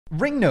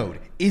Ring node,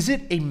 is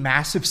it a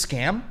massive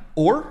scam,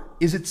 or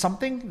is it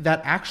something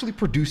that actually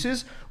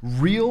produces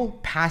real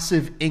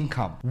passive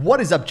income?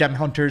 What is up, gem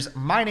hunters?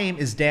 My name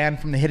is Dan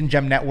from the Hidden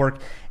Gem Network,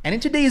 and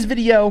in today's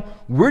video,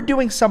 we're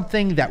doing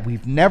something that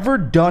we've never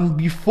done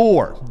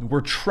before.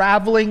 We're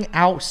traveling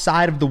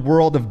outside of the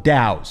world of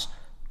DAOs,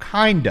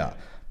 kinda,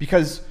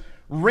 because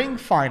ring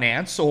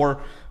finance or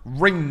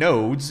ring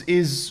nodes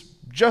is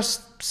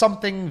just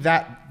something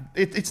that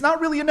it's not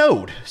really a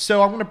node.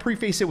 So I'm going to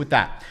preface it with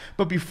that.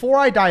 But before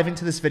I dive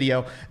into this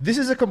video, this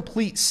is a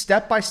complete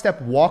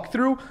step-by-step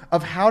walkthrough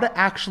of how to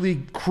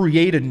actually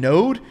create a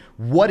node,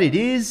 what it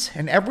is,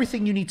 and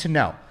everything you need to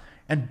know.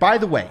 And by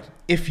the way,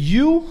 if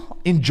you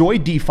enjoy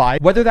DeFi,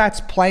 whether that's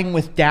playing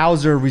with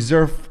DAOs or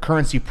reserve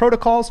currency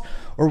protocols,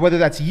 or whether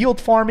that's yield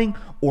farming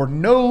or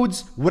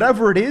nodes,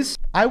 whatever it is,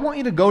 I want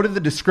you to go to the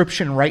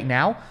description right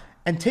now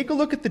and take a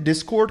look at the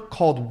Discord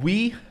called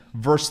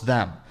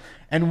WeVsThem.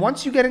 And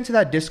once you get into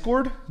that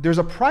Discord, there's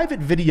a private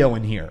video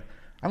in here.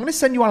 I'm going to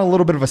send you on a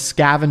little bit of a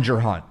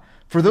scavenger hunt.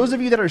 For those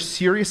of you that are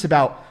serious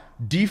about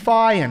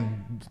DeFi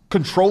and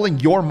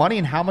controlling your money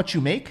and how much you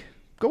make,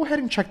 go ahead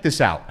and check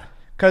this out,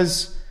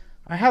 because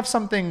I have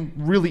something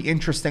really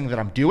interesting that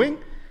I'm doing,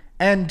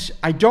 and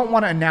I don't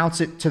want to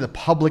announce it to the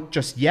public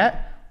just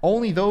yet.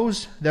 Only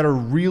those that are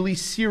really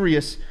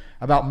serious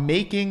about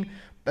making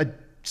a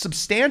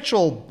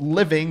substantial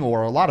living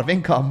or a lot of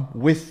income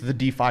with the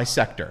DeFi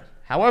sector.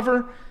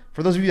 However,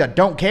 for those of you that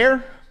don't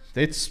care,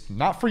 it's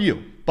not for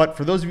you. But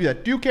for those of you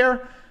that do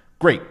care,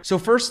 great. So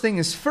first thing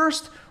is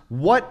first,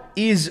 what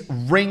is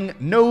ring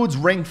nodes,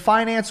 ring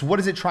finance? What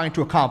is it trying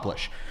to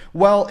accomplish?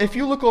 Well, if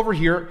you look over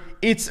here,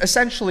 it's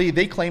essentially,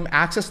 they claim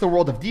access to the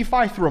world of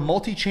DeFi through a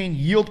multi-chain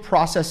yield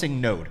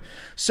processing node.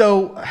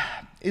 So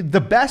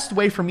the best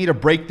way for me to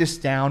break this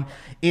down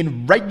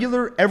in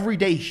regular,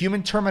 everyday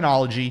human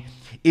terminology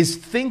is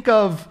think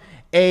of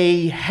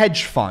a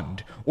hedge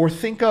fund, or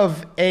think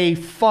of a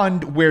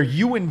fund where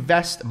you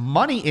invest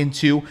money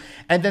into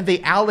and then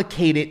they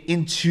allocate it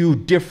into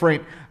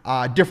different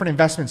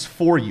investments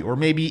for you. Or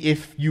maybe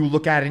if you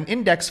look at an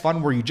index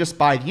fund where you just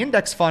buy the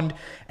index fund,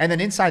 and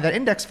then inside that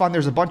index fund,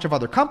 there's a bunch of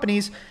other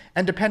companies,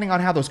 and depending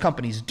on how those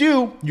companies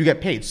do, you get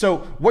paid. So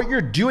what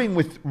you're doing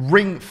with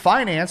ring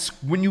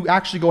finance, when you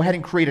actually go ahead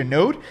and create a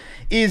node,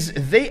 is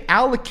they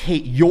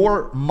allocate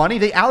your money,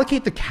 they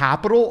allocate the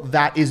capital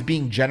that is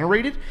being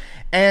generated,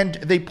 and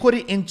they put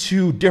it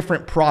into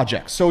different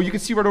projects. So you can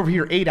see right over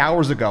here, 8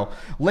 hours ago,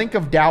 link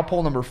of DAO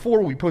poll number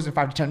 4, we posted in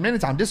 5 to 10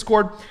 minutes on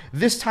Discord.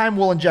 This time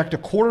we'll inject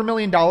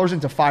 $250,000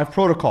 into 5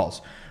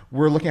 protocols.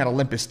 We're looking at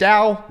Olympus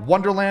DAO,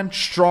 Wonderland,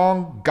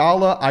 Strong,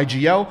 Gala,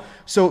 IGO.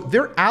 So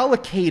they're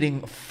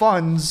allocating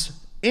funds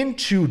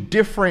into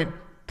different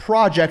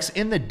projects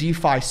in the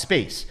DeFi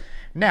space.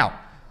 Now,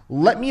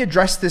 let me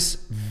address this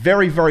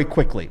very, very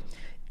quickly.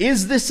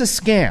 Is this a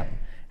scam?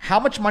 How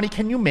much money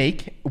can you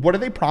make? What are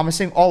they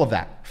promising? All of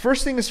that.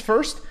 First thing is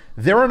first,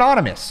 they're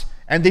anonymous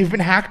and they've been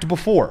hacked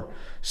before.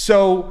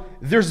 So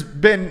there's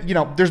been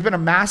a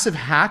massive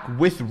hack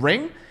with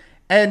Ring,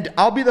 and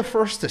I'll be the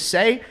first to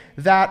say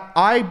that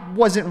I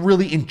wasn't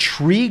really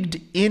intrigued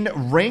in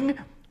Ring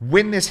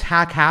when this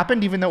hack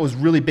happened, even though it was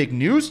really big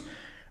news.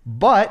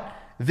 But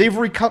they've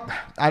recovered.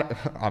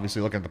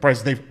 Obviously, looking at the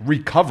price, they've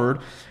recovered.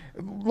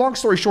 Long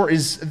story short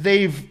is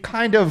they've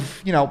kind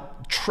of,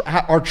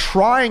 are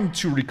trying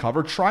to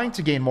recover, trying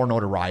to gain more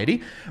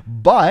notoriety,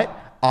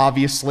 but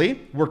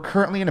obviously we're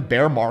currently in a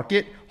bear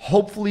market.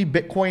 Hopefully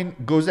Bitcoin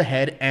goes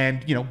ahead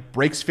and,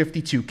 breaks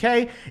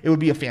 52K. It would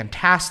be a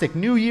fantastic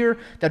new year.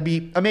 That'd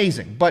be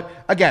amazing. But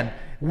again,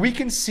 we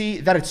can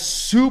see that it's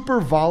super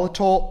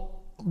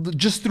volatile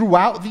just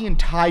throughout the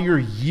entire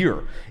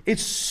year.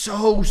 It's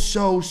so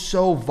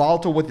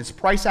volatile with its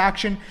price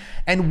action.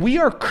 And we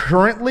are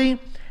currently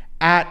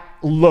at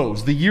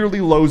lows, the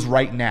yearly lows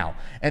right now.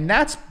 And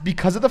that's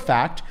because of the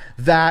fact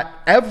that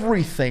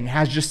everything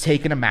has just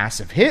taken a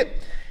massive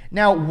hit.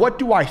 Now, what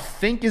do I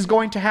think is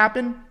going to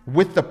happen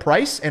with the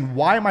price, and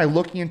why am I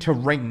looking into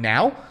Ring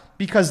now?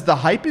 Because the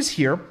hype is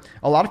here.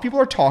 A lot of people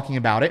are talking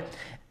about it,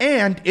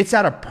 and it's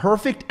at a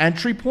perfect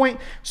entry point.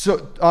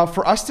 So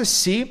for us to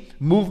see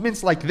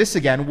movements like this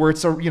again, where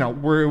it's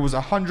where it was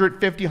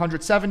 150,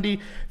 170,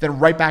 then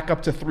right back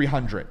up to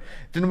 300.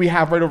 Then we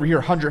have right over here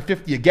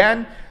 150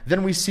 again.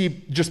 Then we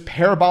see just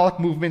parabolic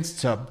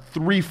movements to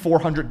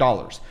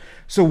 $300-$400.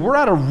 So we're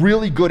at a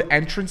really good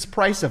entrance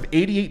price of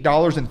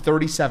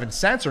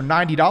 $88.37 or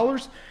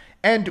 $90,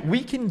 and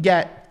we can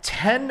get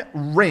 10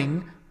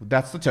 Ring,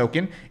 that's the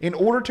token, in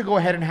order to go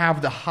ahead and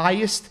have the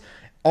highest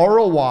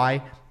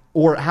ROI,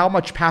 or how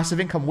much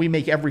passive income we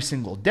make every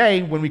single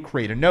day when we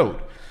create a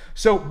node.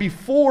 So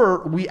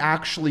before we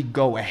actually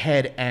go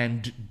ahead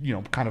and,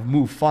 kind of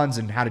move funds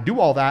and how to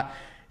do all that,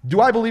 do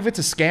I believe it's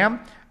a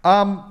scam?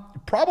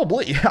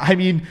 Probably. I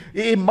mean,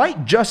 it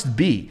might just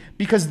be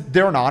because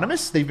they're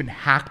anonymous. They've been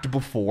hacked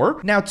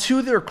before. Now,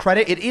 to their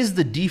credit, it is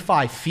the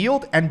DeFi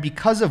field. And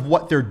because of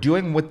what they're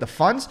doing with the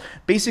funds,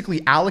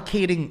 basically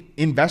allocating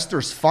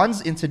investors'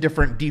 funds into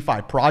different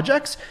DeFi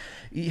projects,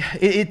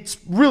 it's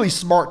really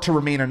smart to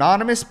remain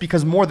anonymous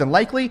because more than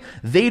likely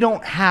they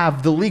don't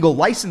have the legal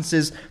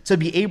licenses to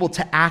be able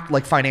to act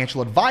like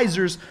financial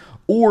advisors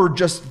or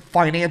just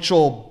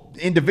financial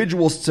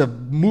individuals to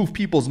move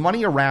people's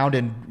money around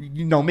and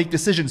make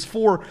decisions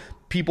for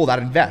people that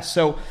invest.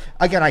 So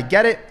again, I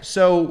get it.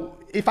 So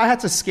if I had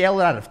to scale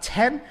it out of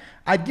 10,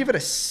 I'd give it a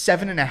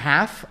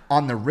 7.5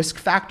 on the risk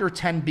factor,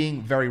 10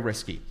 being very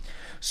risky.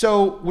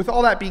 So with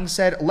all that being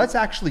said, let's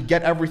actually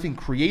get everything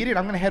created.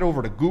 I'm going to head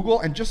over to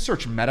Google and just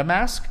search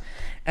Metamask.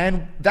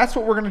 And that's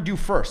what we're going to do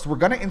first. We're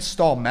going to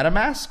install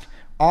Metamask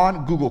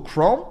on Google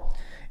Chrome.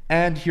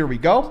 And here we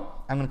go.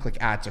 I'm going to click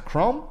Add to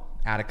Chrome,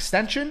 Add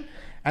Extension.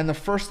 And the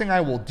first thing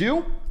I will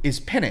do is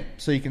pin it.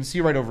 So you can see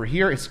right over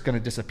here, it's going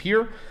to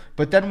disappear.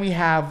 But then we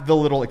have the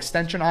little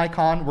extension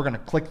icon. We're going to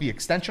click the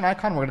extension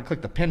icon. We're going to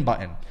click the pin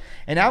button.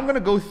 And now I'm going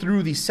to go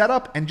through the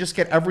setup and just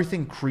get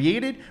everything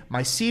created,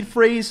 my seed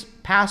phrase,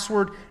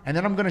 password, and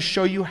then I'm going to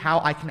show you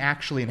how I can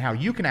actually and how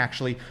you can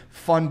actually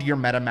fund your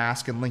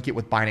MetaMask and link it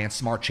with Binance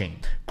Smart Chain.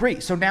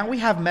 Great. So now we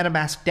have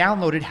MetaMask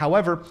downloaded.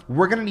 However,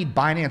 we're going to need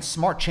Binance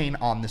Smart Chain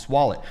on this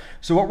wallet.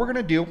 So what we're going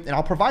to do, and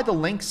I'll provide the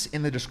links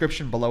in the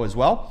description below as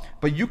well,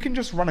 but you can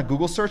just run a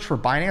Google search for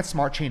Binance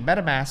Smart Chain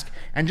MetaMask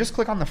and just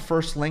click on the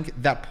first link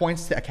that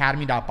points to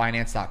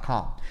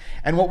academy.binance.com.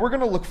 And what we're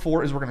going to look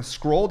for is we're going to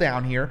scroll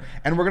down here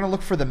and we're going to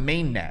look for the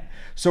mainnet.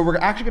 So we're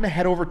actually going to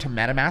head over to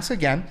MetaMask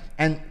again.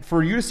 And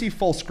for you to see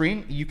full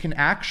screen, you can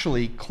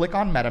actually click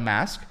on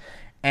MetaMask.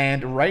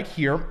 And right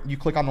here, you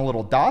click on the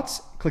little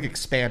dots, click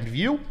expand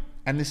view,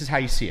 and this is how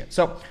you see it.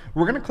 So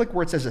we're going to click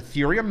where it says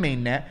Ethereum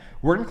mainnet.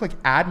 We're going to click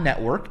add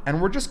network,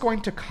 and we're just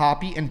going to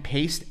copy and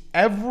paste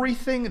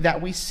everything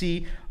that we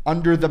see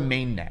under the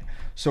mainnet.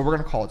 So we're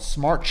going to call it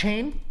Smart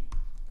Chain.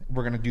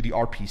 We're going to do the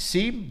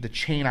RPC. The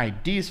chain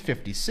ID is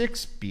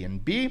 56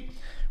 BNB,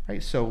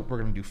 right? So we're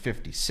going to do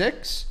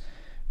 56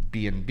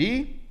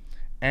 BNB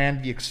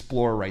and the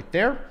Explorer right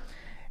there.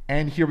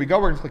 And here we go.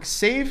 We're going to click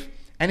save.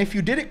 And if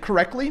you did it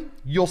correctly,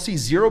 you'll see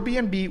 0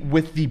 BNB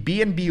with the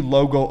BNB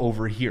logo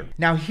over here.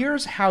 Now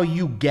here's how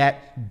you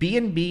get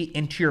BNB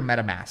into your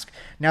MetaMask.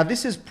 Now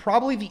this is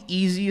probably the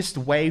easiest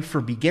way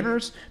for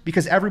beginners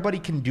because everybody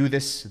can do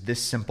this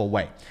simple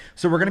way.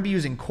 So we're going to be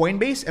using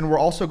Coinbase and we're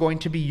also going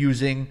to be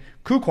using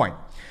KuCoin.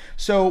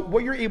 So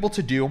what you're able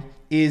to do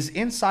is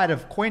inside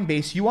of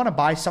Coinbase, you want to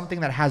buy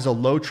something that has a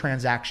low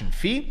transaction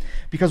fee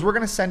because we're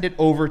going to send it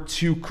over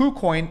to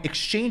KuCoin,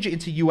 exchange it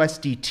into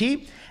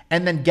USDT,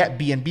 and then get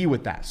BNB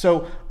with that.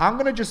 So I'm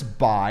going to just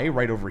buy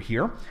right over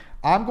here.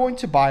 I'm going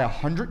to buy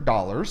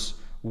 $100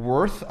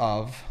 worth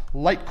of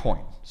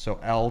Litecoin. So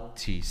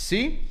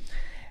LTC.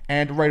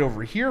 And right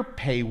over here,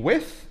 pay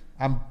with.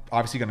 I'm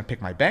obviously going to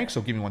pick my bank, so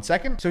give me 1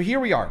 second. So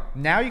here we are.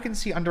 Now you can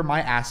see under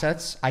my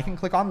assets, I can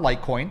click on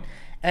Litecoin.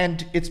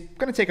 And it's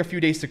going to take a few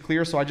days to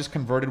clear, so I just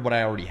converted what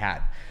I already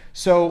had.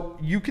 So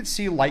you can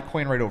see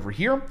Litecoin right over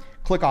here.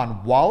 Click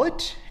on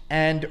Wallet,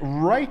 and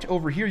right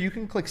over here, you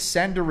can click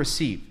Send or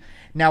Receive.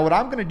 Now what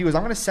I'm going to do is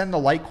I'm going to send the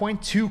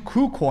Litecoin to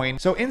KuCoin.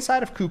 So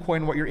inside of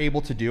KuCoin, what you're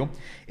able to do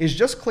is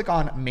just click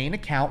on Main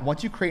Account.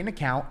 Once you create an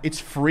account, it's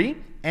free,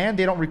 and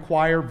they don't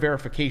require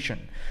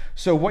verification.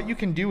 So what you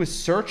can do is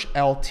search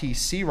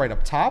LTC right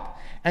up top,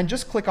 and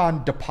just click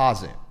on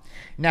Deposit.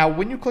 Now,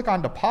 when you click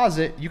on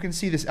deposit, you can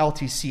see this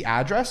LTC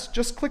address.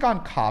 Just click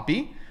on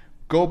copy,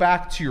 go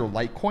back to your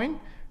Litecoin,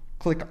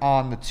 click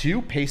on the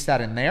 2, paste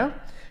that in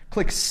there,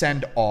 click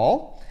send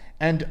all,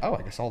 and oh,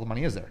 I guess all the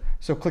money is there.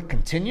 So click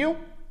continue,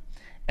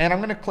 and I'm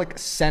going to click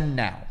send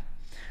now.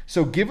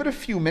 So give it a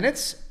few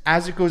minutes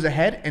as it goes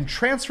ahead and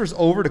transfers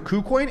over to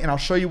KuCoin, and I'll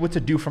show you what to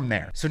do from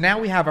there. So now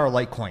we have our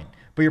Litecoin.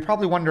 But you're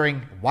probably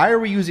wondering, why are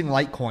we using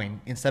Litecoin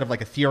instead of like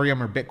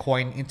Ethereum or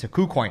Bitcoin into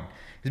KuCoin?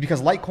 It's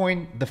because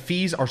Litecoin, the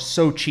fees are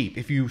so cheap.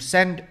 If you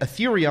send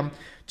Ethereum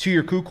to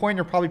your KuCoin,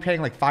 you're probably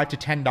paying like $5 to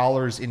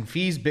 $10 in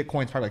fees.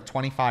 Bitcoin's probably like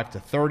 25 to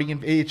 30,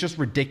 and it's just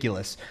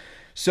ridiculous.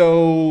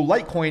 So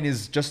Litecoin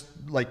is just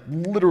like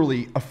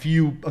literally a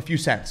few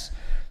cents.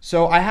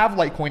 So I have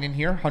Litecoin in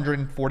here,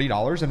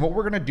 $140, and what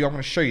we're gonna do, I'm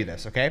gonna show you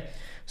this, okay?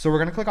 So we're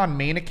gonna click on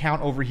main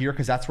account over here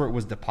because that's where it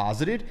was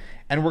deposited,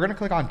 and we're gonna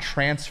click on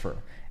transfer.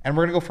 And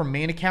we're gonna go from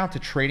main account to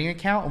trading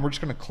account, and we're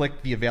just gonna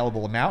click the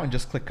available amount and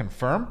just click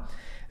confirm.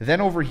 Then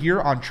over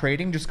here on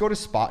trading, just go to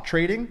spot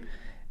trading.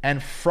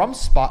 And from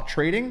spot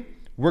trading,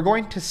 we're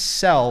going to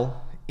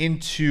sell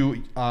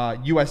into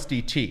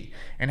USDT.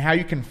 And how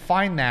you can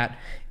find that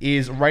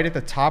is right at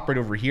the top, right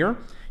over here.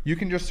 You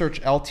can just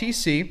search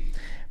LTC.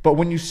 But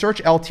when you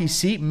search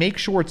LTC, make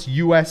sure it's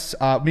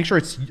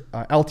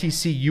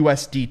LTC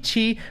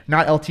USDT,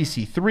 not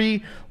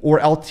LTC3 or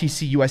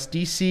LTC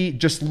USDC.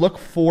 Just look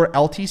for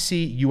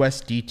LTC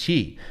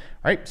USDT. All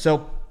right,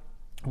 so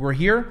we're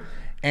here.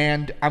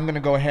 And I'm going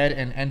to go ahead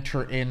and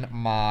enter in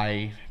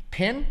my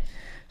PIN.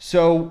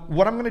 So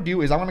what I'm going to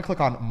do is I'm going to click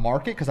on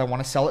market because I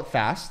want to sell it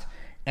fast.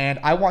 And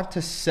I want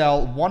to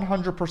sell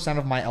 100%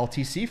 of my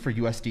LTC for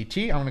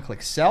USDT. I'm going to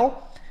click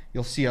sell.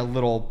 You'll see a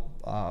little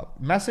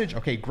message.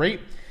 Okay,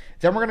 great.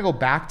 Then we're going to go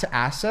back to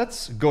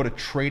assets, go to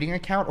trading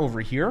account over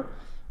here.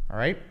 All All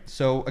right.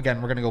 So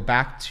again, we're going to go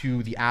back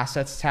to the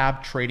assets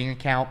tab, trading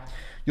account.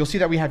 You'll see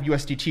that we have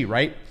USDT,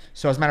 right?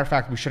 So as a matter of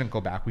fact, we shouldn't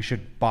go back. We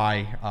should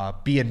buy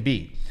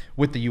BNB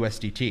with the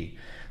USDT.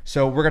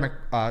 So we're going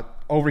to,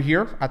 over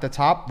here at the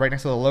top, right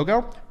next to the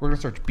logo, we're going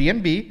to search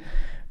BNB.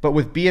 But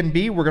with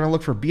BNB, we're going to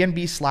look for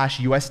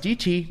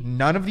BNB/USDT,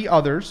 none of the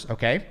others,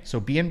 okay? So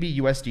BNB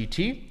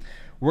USDT.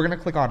 We're going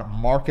to click on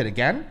market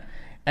again.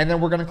 And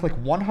then we're going to click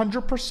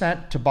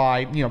 100% to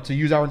buy, to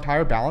use our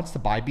entire balance to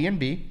buy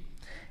BNB.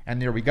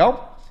 And there we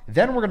go.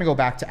 Then we're going to go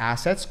back to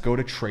assets, go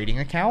to trading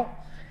account,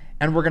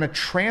 and we're going to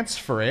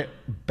transfer it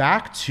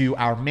back to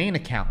our main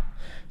account.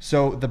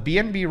 So the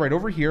BNB right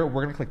over here,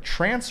 we're going to click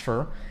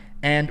transfer,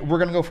 and we're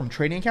going to go from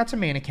trading account to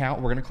main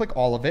account. We're going to click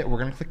all of it. We're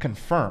going to click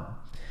confirm.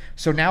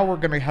 So now we're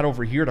going to head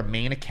over here to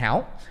main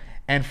account,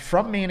 and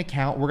from main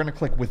account, we're going to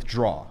click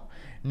withdraw.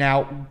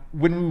 Now,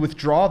 when we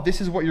withdraw,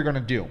 this is what you're going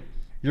to do.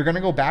 You're going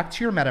to go back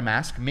to your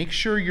Metamask, make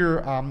sure you're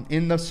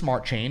in the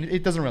smart chain.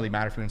 It doesn't really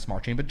matter if you're in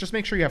smart chain, but just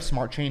make sure you have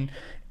smart chain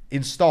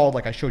installed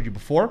like I showed you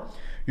before.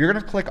 You're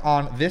going to click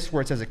on this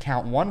where it says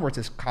account 1, where it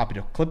says copy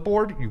to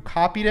clipboard. You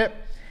copied it,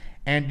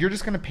 and you're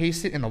just going to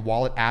paste it in the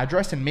wallet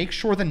address and make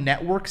sure the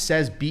network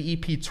says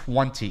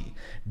BEP20.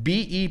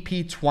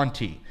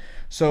 BEP20.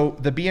 So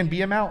the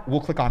BNB amount, we'll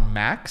click on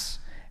max,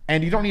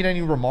 and you don't need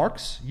any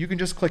remarks. You can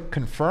just click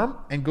confirm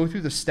and go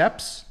through the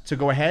steps to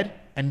go ahead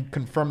and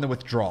confirm the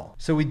withdrawal.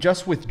 So we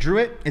just withdrew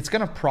it. It's going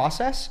to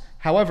process.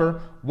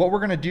 However, what we're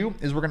going to do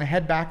is we're going to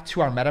head back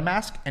to our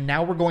MetaMask, and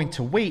now we're going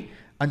to wait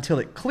until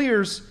it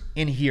clears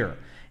in here.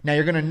 Now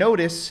you're going to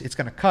notice it's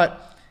going to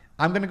cut.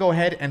 I'm going to go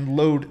ahead and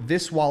load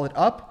this wallet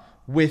up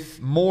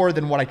with more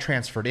than what I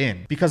transferred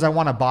in because I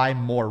want to buy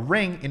more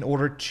ring in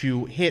order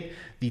to hit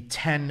the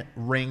 10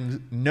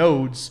 ring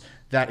nodes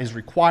that is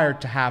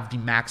required to have the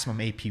maximum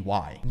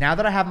APY. Now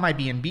that I have my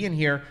BNB in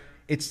here,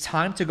 it's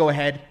time to go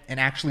ahead and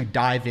actually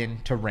dive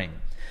into ring.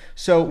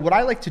 So what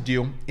I like to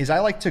do is I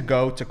like to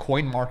go to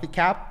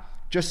CoinMarketCap,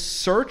 just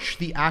search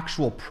the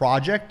actual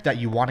project that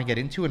you want to get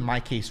into, in my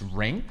case,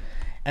 ring,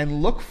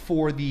 and look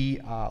for the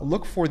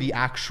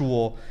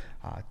actual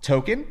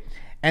token,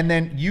 and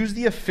then use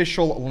the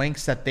official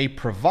links that they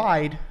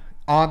provide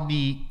on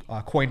the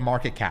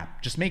CoinMarketCap.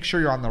 Just make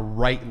sure you're on the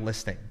right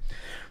listing.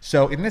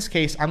 So in this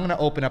case, I'm going to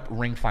open up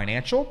Ring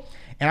Financial,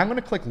 and I'm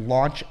going to click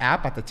Launch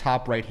App at the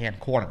top right-hand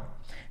corner.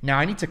 Now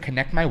I need to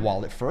connect my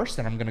wallet first,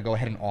 and I'm going to go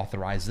ahead and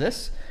authorize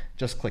this.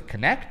 Just click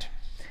Connect,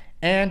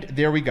 and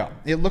there we go.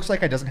 It looks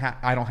like I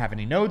don't have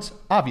any nodes,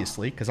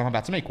 obviously, because I'm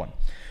about to make one.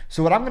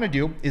 So what I'm going to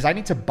do is I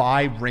need to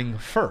buy Ring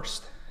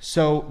first.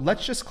 So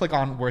let's just click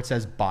on where it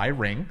says Buy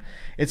Ring.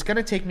 It's going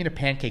to take me to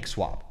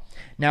PancakeSwap.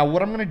 Now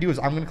what I'm going to do is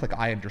I'm going to click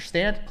I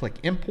understand, click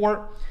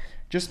Import.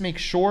 Just make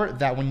sure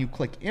that when you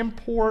click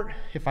Import,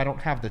 if I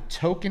don't have the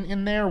token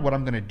in there, what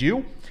I'm going to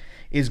do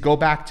is go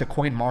back to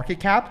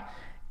CoinMarketCap.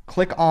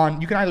 Click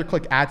on, you can either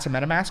click add to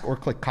MetaMask or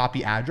click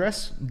copy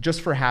address.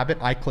 Just for habit,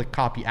 I click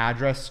copy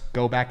address,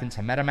 go back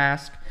into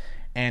MetaMask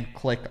and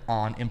click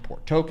on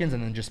import tokens,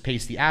 and then just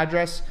paste the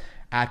address,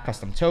 add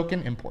custom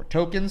token, import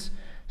tokens.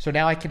 So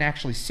now I can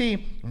actually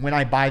see when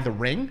I buy the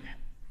ring,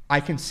 I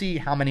can see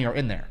how many are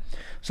in there.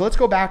 So let's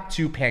go back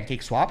to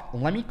PancakeSwap.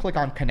 Let me click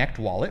on Connect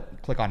Wallet,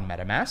 click on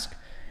MetaMask,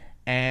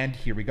 and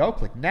here we go.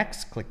 Click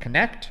Next, click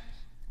Connect,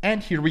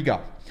 and here we go.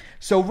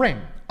 So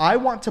ring, I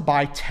want to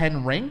buy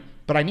 10 ring,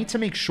 but I need to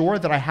make sure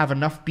that I have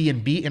enough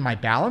BNB in my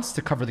balance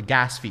to cover the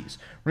gas fees.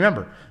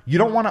 Remember, you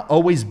don't want to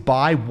always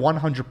buy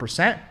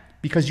 100%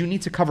 because you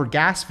need to cover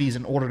gas fees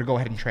in order to go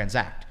ahead and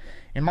transact.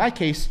 In my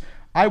case,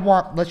 I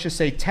want, let's just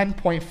say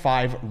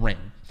 10.5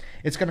 ring.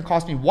 It's going to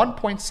cost me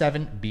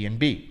 1.7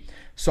 BNB.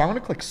 So I'm going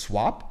to click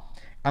swap.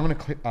 I'm going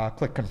to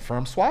click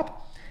confirm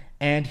swap.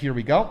 And here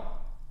we go.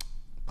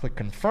 Click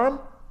confirm.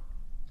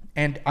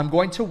 And I'm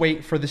going to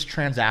wait for this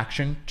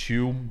transaction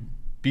to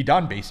be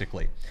done,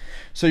 basically.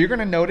 So you're going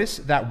to notice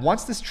that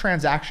once this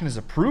transaction is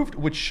approved,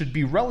 which should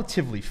be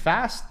relatively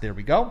fast, there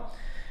we go,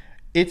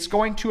 it's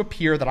going to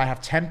appear that I have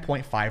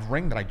 10.5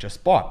 ring that I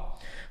just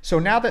bought. So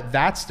now that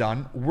that's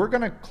done, we're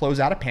going to close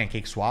out of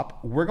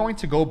PancakeSwap. We're going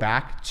to go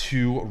back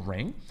to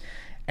Ring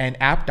and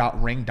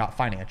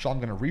app.ring.financial. I'm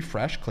going to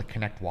refresh, click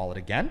Connect Wallet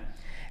again.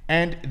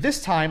 And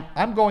this time,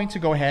 I'm going to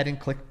go ahead and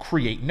click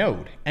Create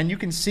Node. And you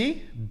can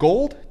see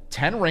gold,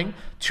 10 ring,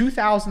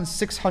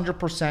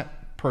 2,600%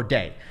 per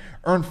day.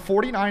 Earn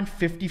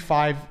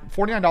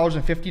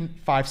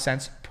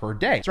 $49.55 per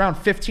day. It's around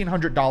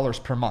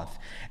 $1,500 per month.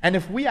 And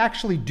if we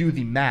actually do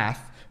the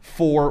math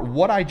for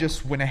what I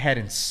just went ahead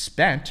and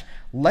spent,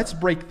 let's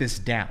break this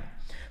down.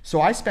 So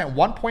I spent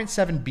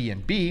 1.7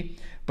 BNB,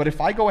 but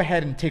if I go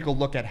ahead and take a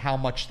look at how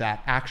much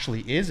that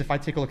actually is, if I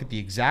take a look at the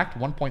exact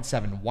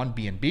 1.71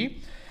 BNB,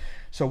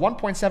 so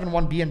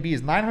 1.71 BNB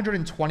is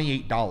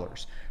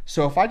 $928.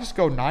 So if I just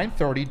go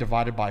 930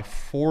 divided by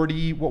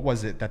 40, what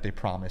was it that they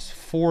promised?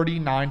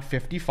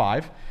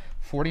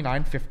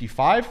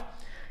 49.55,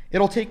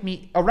 it'll take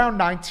me around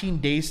 19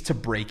 days to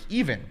break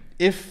even.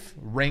 if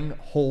Ring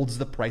holds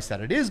the price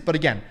that it is. But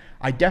again,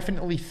 I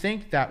definitely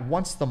think that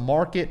once the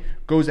market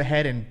goes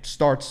ahead and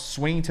starts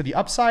swinging to the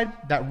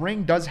upside, that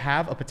Ring does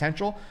have a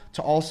potential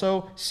to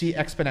also see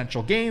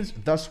exponential gains.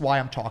 That's why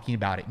I'm talking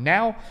about it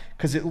now,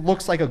 because it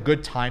looks like a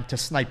good time to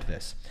snipe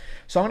this.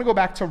 So I'm going to go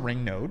back to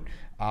Ring node,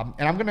 and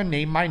I'm going to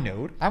name my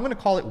node. I'm going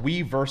to call it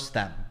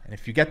WeVsThem. And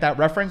if you get that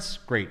reference,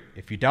 great.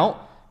 If you don't,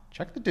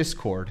 check the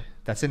Discord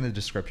that's in the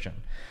description.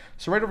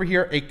 So right over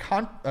here,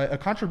 a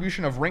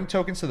contribution of Ring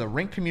tokens to the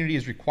Ring community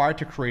is required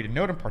to create a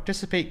node and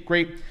participate.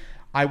 Great.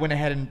 I went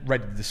ahead and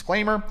read the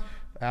disclaimer.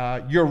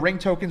 Your Ring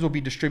tokens will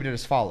be distributed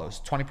as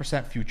follows: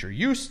 20% future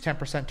use,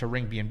 10% to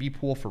Ring BNB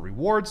pool for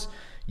rewards,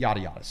 yada,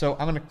 yada. So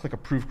I'm going to click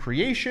approve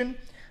creation.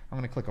 I'm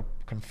going to click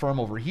confirm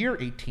over here,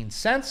 18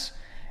 cents.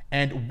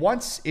 And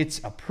once it's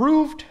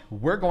approved,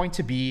 we're going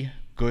to be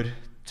good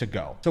to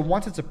go. So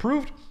once it's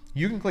approved,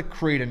 you can click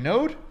create a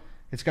node.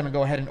 It's going to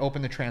go ahead and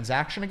open the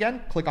transaction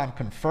again. Click on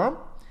confirm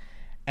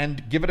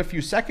and give it a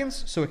few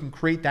seconds so it can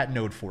create that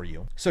node for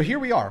you. So here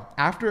we are.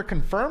 After it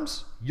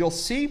confirms, you'll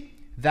see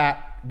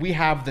that we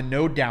have the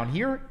node down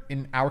here.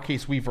 In our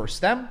case,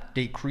 WeVsThem,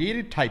 date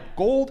created, type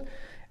gold,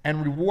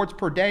 and rewards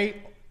per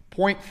day,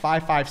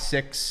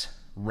 0.556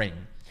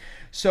 Ring.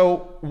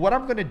 So what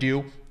I'm going to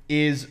do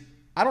is,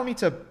 I don't need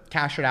to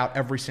cash it out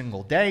every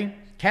single day.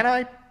 Can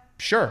I?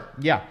 Sure.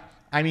 Yeah.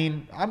 I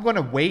mean, I'm going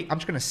to wait. I'm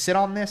just going to sit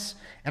on this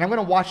and I'm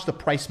going to watch the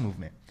price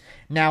movement.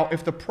 Now,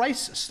 if the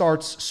price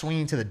starts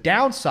swinging to the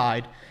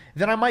downside,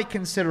 then I might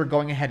consider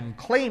going ahead and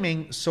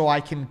claiming so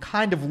I can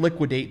kind of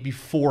liquidate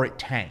before it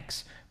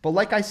tanks. But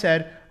like I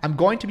said, I'm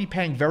going to be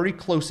paying very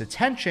close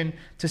attention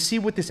to see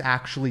what this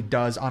actually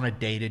does on a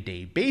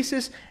day-to-day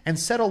basis and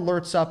set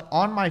alerts up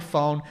on my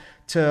phone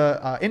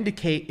to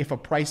indicate if a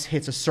price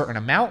hits a certain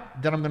amount.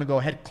 Then I'm going to go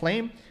ahead and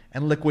claim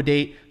and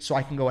liquidate so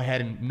I can go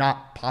ahead and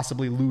not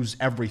possibly lose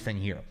everything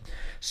here.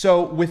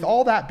 So with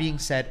all that being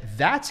said,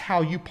 that's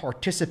how you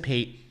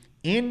participate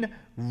in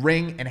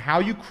Ring and how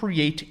you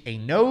create a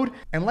node.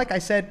 And like I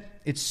said,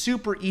 it's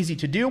super easy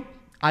to do.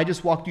 I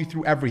just walked you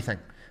through everything.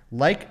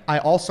 Like I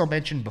also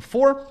mentioned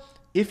before,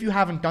 if you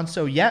haven't done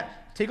so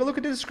yet, take a look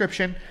at the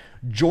description,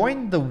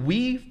 join the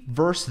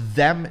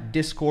WeVsThem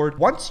Discord.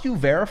 Once you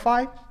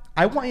verify,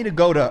 I want you to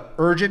go to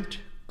urgent,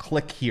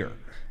 click here.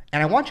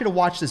 And I want you to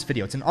watch this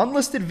video. It's an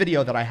unlisted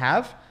video that I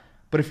have,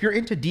 but if you're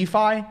into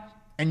DeFi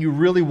and you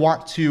really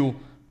want to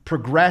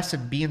progress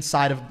and be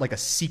inside of like a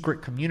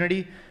secret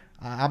community,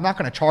 I'm not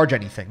going to charge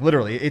anything.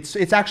 Literally, it's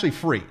actually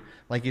free.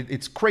 Like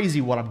it's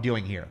crazy what I'm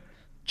doing here.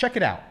 Check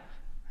it out.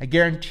 I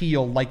guarantee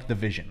you'll like the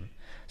vision.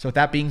 So with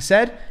that being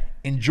said,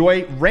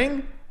 enjoy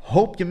Ring.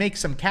 Hope you make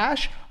some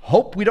cash.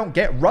 Hope we don't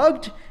get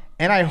rugged.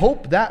 And I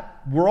hope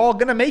that we're all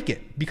going to make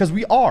it, because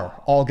we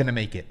are all going to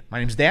make it. My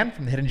name's Dan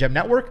from the Hidden Gem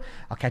Network.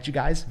 I'll catch you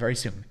guys very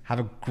soon. Have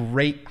a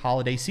great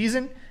holiday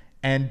season.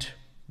 And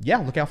yeah,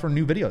 look out for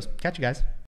new videos. Catch you guys.